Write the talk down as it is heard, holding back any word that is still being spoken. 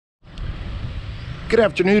Good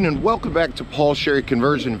afternoon and welcome back to Paul Sherry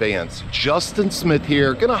Conversion Vans. Justin Smith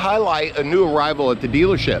here, gonna highlight a new arrival at the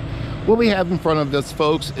dealership. What we have in front of us,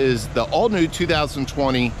 folks, is the all-new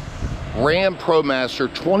 2020 Ram ProMaster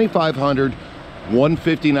 2500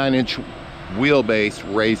 159-inch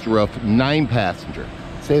wheelbase raised roof 9-passenger.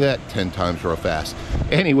 Say that 10 times real fast.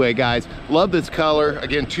 Anyway, guys, love this color.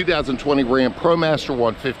 Again, 2020 Ram ProMaster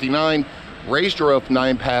 159 raised roof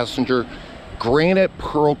 9-passenger. Granite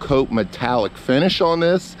pearl coat metallic finish on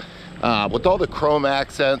this with all the chrome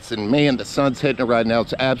accents, and man, the sun's hitting it right now.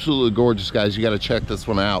 It's absolutely gorgeous, guys. You got to check this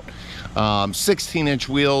one out. 16-inch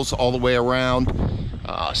wheels all the way around,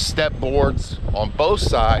 step boards on both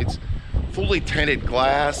sides, fully tinted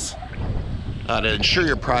glass to ensure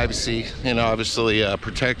your privacy and obviously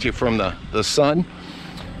protect you from the sun.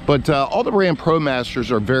 But all the Ram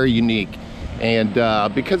ProMasters are very unique, and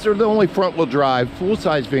because they're the only front-wheel drive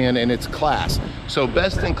full-size van in its class. So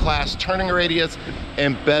best-in-class turning radius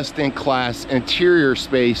and best-in-class interior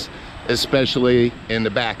space, especially in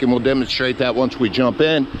the back, and we'll demonstrate that once we jump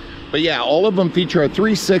in. But yeah, all of them feature a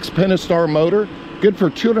 3.6 Pentastar motor, good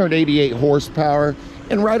for 288 horsepower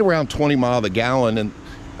and right around 20 miles a gallon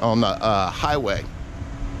on the highway.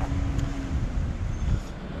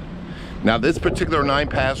 Now this particular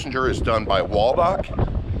 9-passenger is done by Waldoch.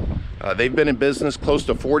 They've been in business close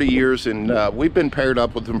to 40 years, and we've been paired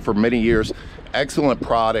up with them for many years. Excellent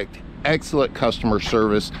product, excellent customer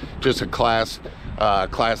service, just a class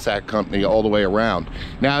act company all the way around.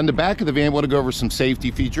 Now in the back of the van, I want to go over some safety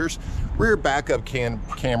features. Rear backup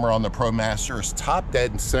camera on the ProMaster is top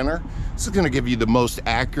dead in center. This is going to give you the most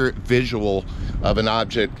accurate visual of an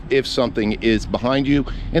object if something is behind you,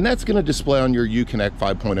 and that's going to display on your Uconnect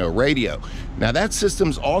 5.0 radio. Now that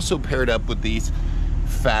system's also paired up with these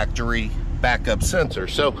factory backup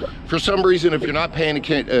sensors. So for some reason, if you're not paying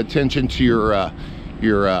attention to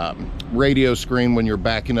your radio screen when you're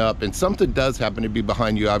backing up and something does happen to be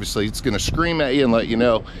behind you, obviously it's going to scream at you and let you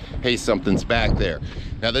know, hey, something's back there.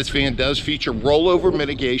 Now this van does feature rollover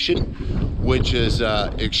mitigation, which is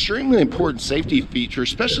extremely important safety feature,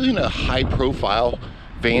 especially in a high profile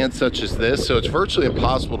van such as this. So it's virtually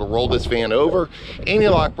impossible to roll this van over.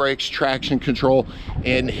 Anti-lock brakes, traction control,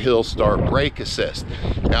 and hill start brake assist.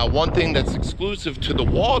 Now one thing that's exclusive to the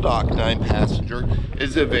Waldoch 9-passenger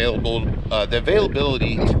is the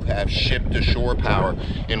availability to have ship to shore power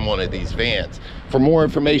in one of these vans. For more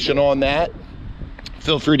information on that,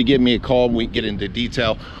 feel free to give me a call and we can get into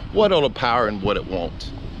detail what it'll power and what it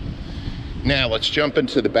won't. Now let's jump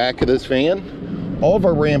into the back of this van. All of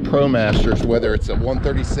our Ram ProMasters, whether it's a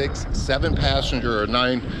 136, 7-passenger, or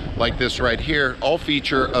 9 like this right here, all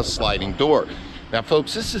feature a sliding door. Now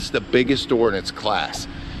folks, this is the biggest door in its class,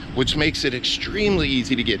 which makes it extremely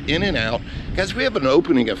easy to get in and out. Guys, we have an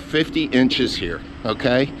opening of 50 inches here,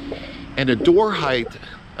 okay? And a door height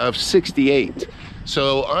of 68.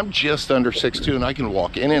 So I'm just under 6'2", and I can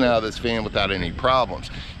walk in and out of this van without any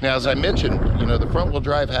problems. Now, as I mentioned, you know, the front wheel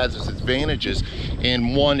drive has its advantages,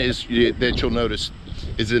 and one is that you'll notice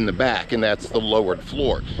is in the back, and that's the lowered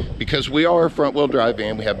floor. Because we are a front wheel drive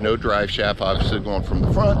van, we have no drive shaft, obviously, going from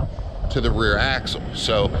the front to the rear axle.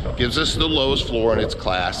 So it gives us the lowest floor in its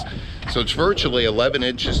class. So it's virtually 11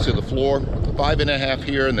 inches to the floor, 5.5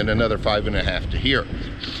 here, and then another 5.5 to here.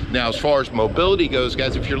 Now, as far as mobility goes,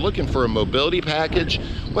 guys, if you're looking for a mobility package,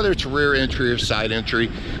 whether it's rear entry or side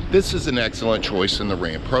entry, this is an excellent choice in the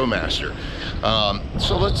Ram ProMaster.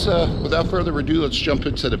 So let's, without further ado, let's jump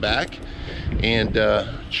into the back and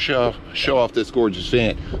show off this gorgeous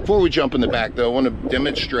van. Before we jump in the back, though, I want to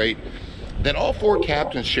demonstrate that all 4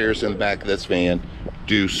 captain's chairs in the back of this van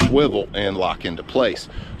do swivel and lock into place.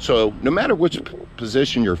 So no matter which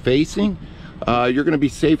position you're facing, you're going to be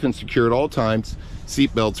safe and secure at all times.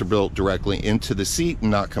 Seat belts are built directly into the seat and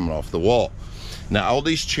not coming off the wall. Now all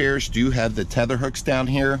these chairs do have the tether hooks down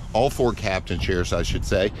here, all 4 captain chairs I should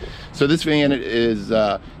say. So this van is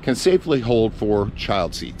can safely hold 4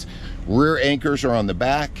 child seats. Rear anchors are on the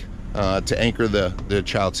back to anchor the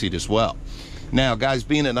child seat as well. Now guys,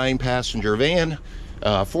 being a 9-passenger van,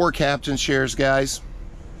 4 captain chairs, guys,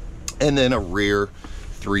 and then a rear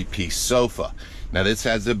 3-piece sofa. Now this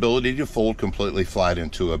has the ability to fold completely flat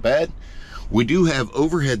into a bed. We do have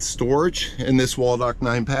overhead storage in this Waldoch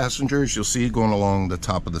 9-passenger, as you'll see going along the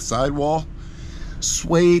top of the sidewall.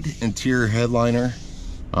 Suede interior headliner,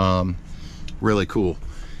 really cool.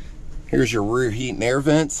 Here's your rear heat and air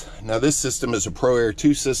vents. Now this system is a Pro Air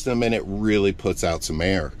 2 system, and it really puts out some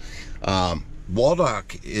air.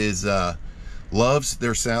 Waldoch is loves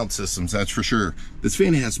their sound systems, that's for sure. This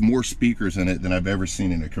van has more speakers in it than I've ever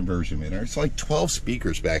seen in a conversion van. It's like 12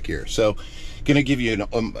 speakers back here. So gonna give you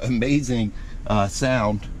an amazing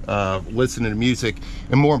sound, listening to music,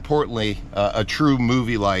 and more importantly, a true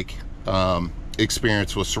movie-like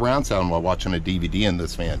experience with surround sound while watching a DVD in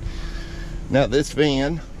this van. Now this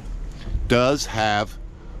van does have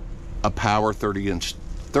a power 32-inch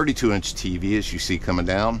TV, as you see coming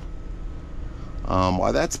down.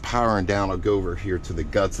 While that's powering down, I'll go over here to the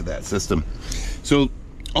guts of that system. So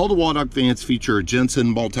all the Waldoch vans feature a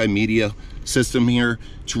Jensen multimedia system here.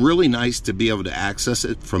 It's really nice to be able to access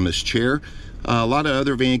it from this chair. A lot of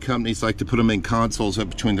other van companies like to put them in consoles up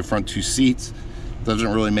between the front two seats.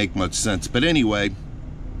 Doesn't really make much sense. But anyway,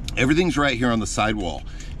 everything's right here on the sidewall.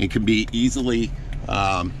 It can be easily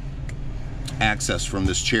accessed from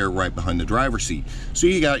this chair right behind the driver's seat. So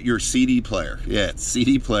you got your CD player,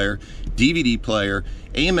 CD player, DVD player,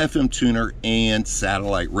 AM/FM tuner, and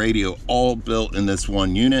satellite radio, all built in this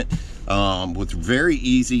one unit, with very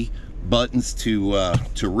easy buttons to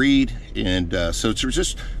read, and so it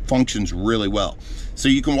just functions really well. So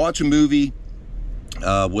you can watch a movie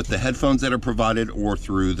with the headphones that are provided, or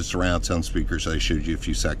through the surround sound speakers I showed you a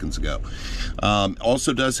few seconds ago.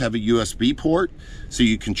 Also does have a USB port, so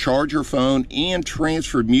you can charge your phone and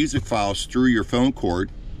transfer music files through your phone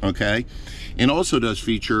cord, okay? And also does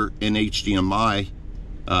feature an HDMI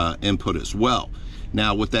input as well.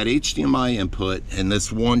 Now with that HDMI input and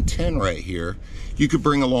this 110 right here, you could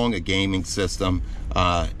bring along a gaming system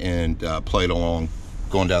and play it along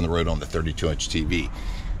going down the road on the 32-inch TV.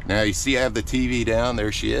 Now you see I have the TV down,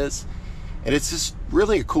 there she is. And it's just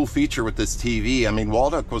really a cool feature with this TV. I mean,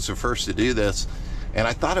 Waldoch was the first to do this, and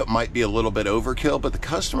I thought it might be a little bit overkill, but the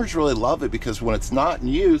customers really love it because when it's not in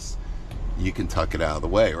use, you can tuck it out of the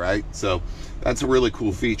way, right? So that's a really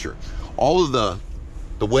cool feature. All of the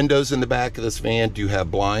windows in the back of this van do have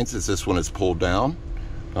blinds, as this one is pulled down.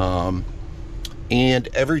 And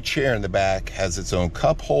every chair in the back has its own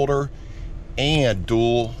cup holder and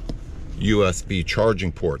dual USB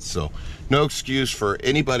charging ports. So no excuse for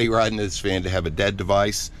anybody riding this van to have a dead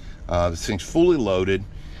device. This thing's fully loaded,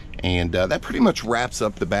 and that pretty much wraps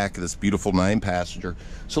up the back of this beautiful 9-passenger.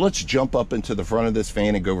 So let's jump up into the front of this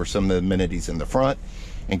van and go over some of the amenities in the front.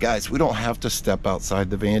 And guys, we don't have to step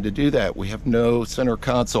outside the van to do that. We have no center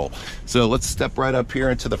console. So let's step right up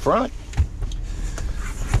here into the front.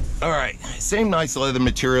 All right, same nice leather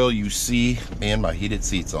material you see. Man, my heated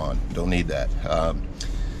seat's on, don't need that.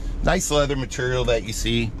 Nice leather material that you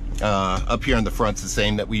see up here in the front's the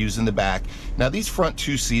same that we use in the back. Now these front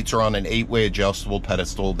two seats are on an 8-way adjustable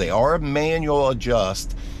pedestal. They are a manual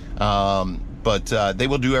adjust, but they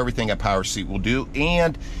will do everything a power seat will do,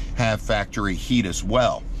 and have factory heat as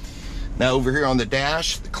well. Now over here on the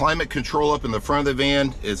dash, the climate control up in the front of the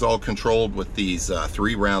van is all controlled with these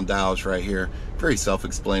 3 round dials right here. Very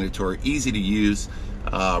self-explanatory, easy to use,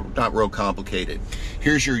 not real complicated.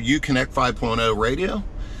 Here's your Uconnect 5.0 radio.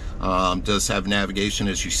 Does have navigation,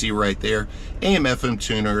 as you see right there, AM/FM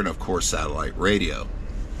tuner, and of course satellite radio.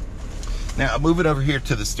 Now moving over here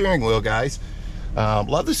to the steering wheel, guys.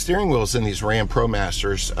 Love the steering wheels in these Ram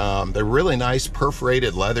ProMasters. They're really nice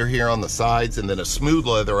perforated leather here on the sides, and then a smooth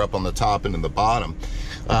leather up on the top and in the bottom.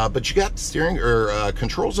 But you got steering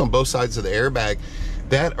controls on both sides of the airbag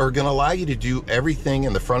that are going to allow you to do everything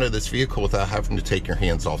in the front of this vehicle without having to take your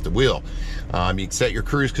hands off the wheel. You can set your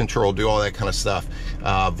cruise control, do all that kind of stuff.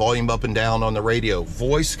 Volume up and down on the radio,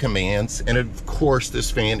 voice commands, and of course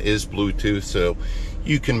this van is Bluetooth, so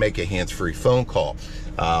you can make a hands-free phone call.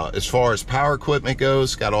 As far as power equipment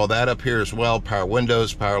goes, got all that up here as well. Power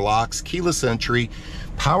windows, power locks, keyless entry,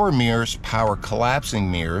 power mirrors, power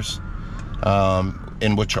collapsing mirrors,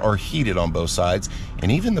 in which are heated on both sides,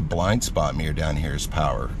 and even the blind spot mirror down here is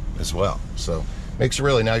power as well. So makes it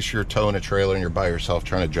really nice. You're towing a trailer and you're by yourself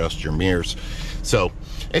trying to adjust your mirrors. So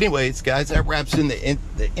anyways, guys, that wraps in the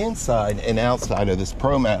inside and outside of this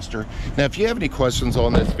ProMaster. Now if you have any questions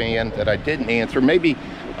on this van that I didn't answer, maybe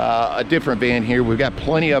a different van here, we've got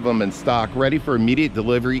plenty of them in stock, ready for immediate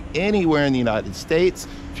delivery anywhere in the United States.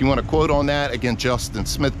 If you want a quote on that, again, Justin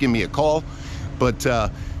Smith, give me a call. But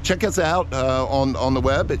check us out on the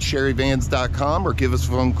web at sherryvans.com, or give us a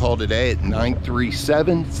phone call today at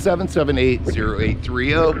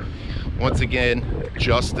 937-778-0830. Once again,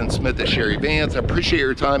 Justin Smith at Sherry Vans. I appreciate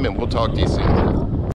your time, and we'll talk to you soon.